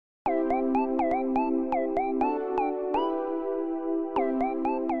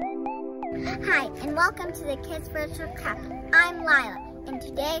and welcome to the Kids Virtual Craft. I'm Lila, and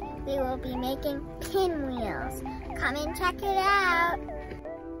today we will be making pinwheels. Come and check it out.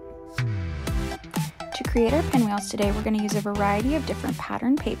 To create our pinwheels today, we're going to use a variety of different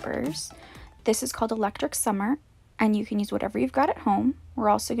pattern papers. This is called Electric Summer, and you can use whatever you've got at home. We're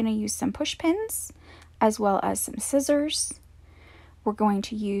also going to use some push pins, as well as some scissors. We're going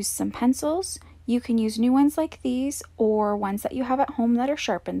to use some pencils. You can use new ones like these or ones that you have at home that are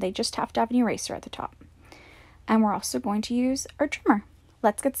sharpened. They just have to have an eraser at the top. And we're also going to use our trimmer.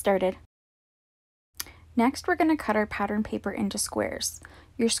 Let's get started. Next, we're going to cut our pattern paper into squares.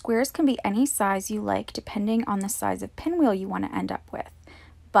 Your squares can be any size you like depending on the size of pinwheel you want to end up with.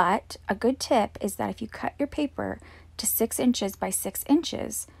 But a good tip is that if you cut your paper to 6 inches by 6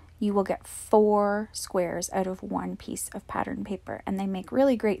 inches, you will get 4 squares out of one piece of pattern paper, and they make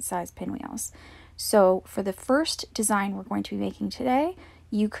really great size pinwheels. So for the first design we're going to be making today,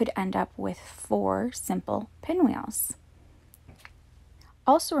 you could end up with 4 simple pinwheels.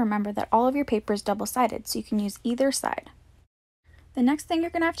 Also remember that all of your paper is double-sided, so you can use either side. The next thing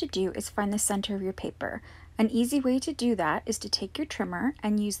you're going to have to do is find the center of your paper. An easy way to do that is to take your trimmer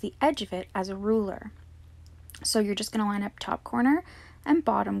and use the edge of it as a ruler. So you're just going to line up top corner and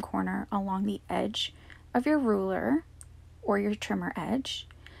bottom corner along the edge of your ruler or your trimmer edge,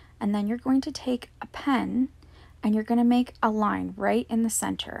 and then you're going to take a pen and you're going to make a line right in the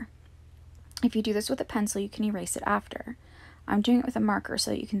center. If you do this with a pencil, you can erase it after. I'm doing it with a marker so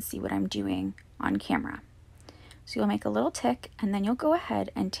that you can see what I'm doing on camera. So you'll make a little tick, and then you'll go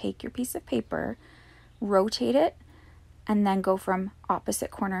ahead and take your piece of paper, rotate it, and then go from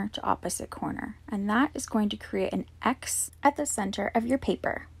opposite corner to opposite corner. And that is going to create an X at the center of your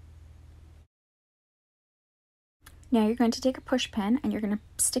paper. Now you're going to take a push pin and you're going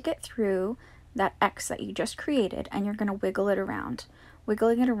to stick it through that X that you just created, and you're going to wiggle it around.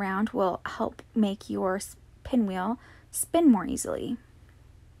 Wiggling it around will help make your pinwheel spin more easily.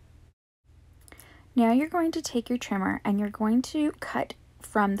 Now you're going to take your trimmer and you're going to cut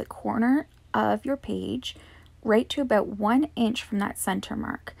from the corner of your page right to about 1 inch from that center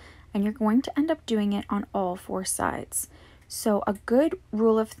mark, and you're going to end up doing it on all 4 sides. So a good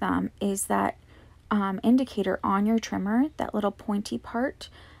rule of thumb is that indicator on your trimmer, that little pointy part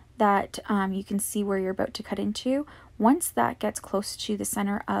that you can see where you're about to cut into. Once that gets close to the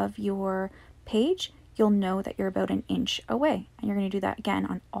center of your page, you'll know that you're about 1 inch away, and you're going to do that again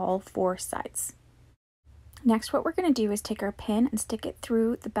on all 4 sides. Next, what we're going to do is take our pin and stick it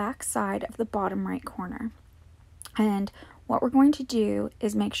through the back side of the bottom right corner. And what we're going to do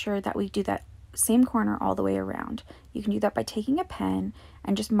is make sure that we do that same corner all the way around. You can do that by taking a pen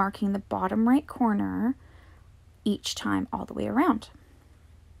and just marking the bottom right corner each time all the way around.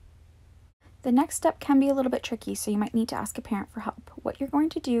 The next step can be a little bit tricky, so you might need to ask a parent for help. What you're going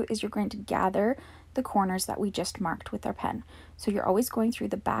to do is you're going to gather the corners that we just marked with our pen. So you're always going through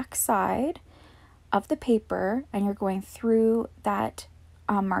the back side of the paper, and you're going through that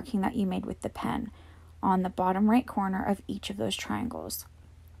marking that you made with the pen on the bottom right corner of each of those triangles.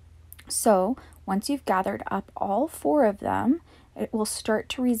 So once you've gathered up all 4 of them, it will start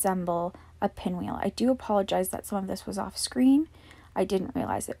to resemble a pinwheel. I do apologize that some of this was off screen. I didn't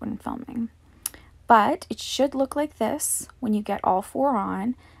realize it when filming. But it should look like this when you get all 4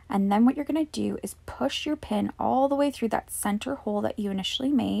 on, and then what you're going to do is push your pin all the way through that center hole that you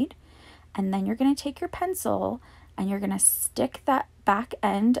initially made, and then you're going to take your pencil and you're going to stick that back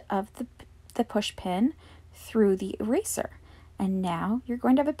end of the push pin through the eraser, and now you're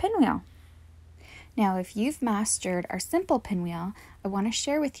going to have a pinwheel. Now, if you've mastered our simple pinwheel, I want to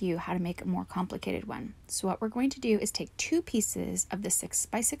share with you how to make a more complicated one. So what we're going to do is take 2 pieces of the 6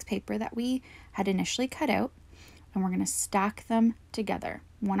 by 6 paper that we had initially cut out, and we're going to stack them together,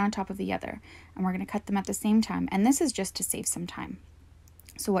 one on top of the other, and we're going to cut them at the same time, and this is just to save some time.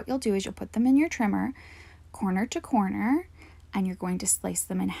 So what you'll do is you'll put them in your trimmer corner to corner, and you're going to slice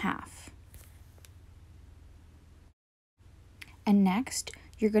them in half. And next,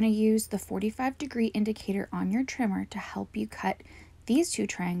 you're going to use the 45-degree indicator on your trimmer to help you cut these 2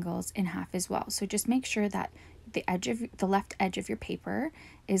 triangles in half as well. So just make sure that the left edge of your paper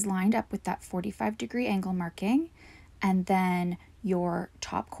is lined up with that 45-degree angle marking, and then your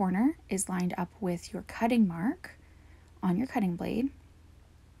top corner is lined up with your cutting mark on your cutting blade.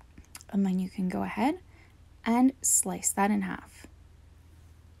 And then you can go ahead and slice that in half.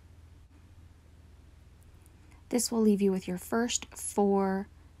 This will leave you with your first 4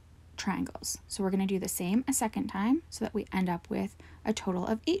 triangles. So we're going to do the same a second time so that we end up with a total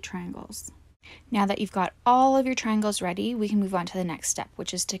of 8 triangles. Now that you've got all of your triangles ready, we can move on to the next step,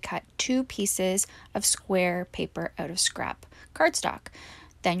 which is to cut 2 pieces of square paper out of scrap cardstock.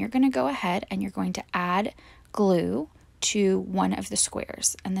 Then you're going to go ahead and you're going to add glue to one of the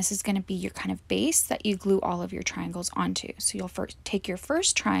squares. And this is going to be your kind of base that you glue all of your triangles onto. So you'll first take your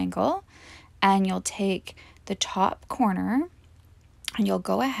first triangle and you'll take the top corner and you'll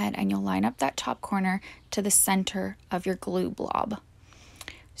go ahead and you'll line up that top corner to the center of your glue blob.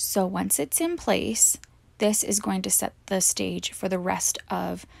 So once it's in place, this is going to set the stage for the rest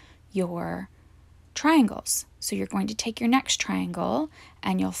of your triangles. So you're going to take your next triangle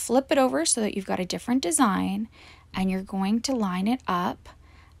and you'll flip it over so that you've got a different design, and you're going to line it up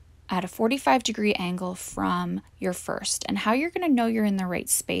at a 45-degree angle from your first. And how you're going to know you're in the right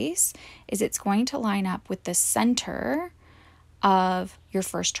space is it's going to line up with the center of your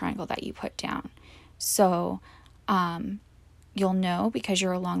first triangle that you put down. So you'll know because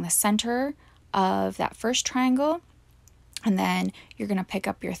you're along the center of that first triangle, and then you're going to pick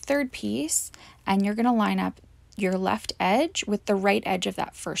up your third piece and you're going to line up your left edge with the right edge of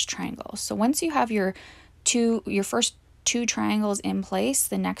that first triangle. So once you have your first two triangles in place,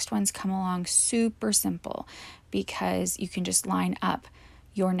 the next ones come along super simple because you can just line up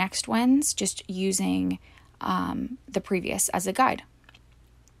your next ones just using the previous as a guide.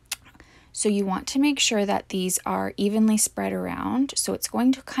 So you want to make sure that these are evenly spread around, so it's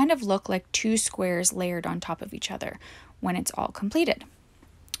going to kind of look like two squares layered on top of each other when it's all completed.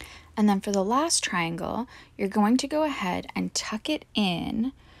 And then for the last triangle, you're going to go ahead and tuck it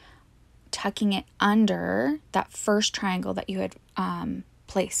in, tucking it under that first triangle that you had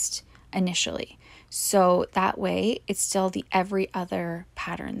placed initially. So that way it's still the every other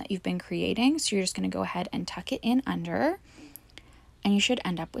pattern that you've been creating. So you're just going to go ahead and tuck it in under, and you should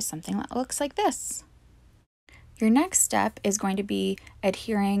end up with something that looks like this. Your next step is going to be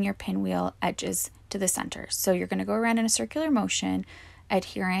adhering your pinwheel edges to the center. So you're going to go around in a circular motion,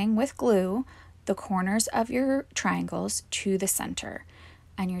 adhering with glue the corners of your triangles to the center.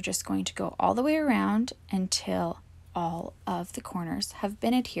 And you're just going to go all the way around until all of the corners have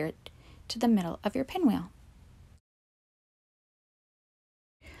been adhered to the middle of your pinwheel.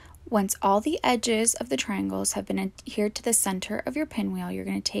 Once all the edges of the triangles have been adhered to the center of your pinwheel, you're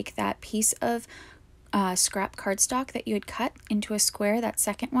going to take that piece of scrap cardstock that you had cut into a square, that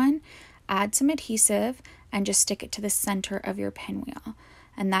second one, add some adhesive, and just stick it to the center of your pinwheel.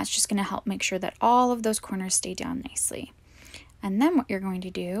 And that's just going to help make sure that all of those corners stay down nicely. And then what you're going to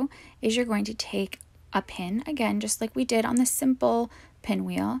do is you're going to take a pin, again, just like we did on the simple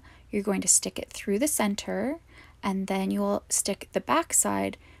pinwheel. You're going to stick it through the center, and then you will stick the back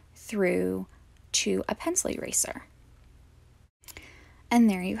side through to a pencil eraser. And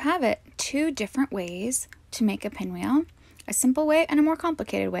there you have it, two different ways to make a pinwheel, a simple way and a more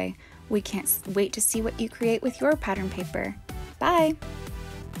complicated way. We can't wait to see what you create with your pattern paper. Bye!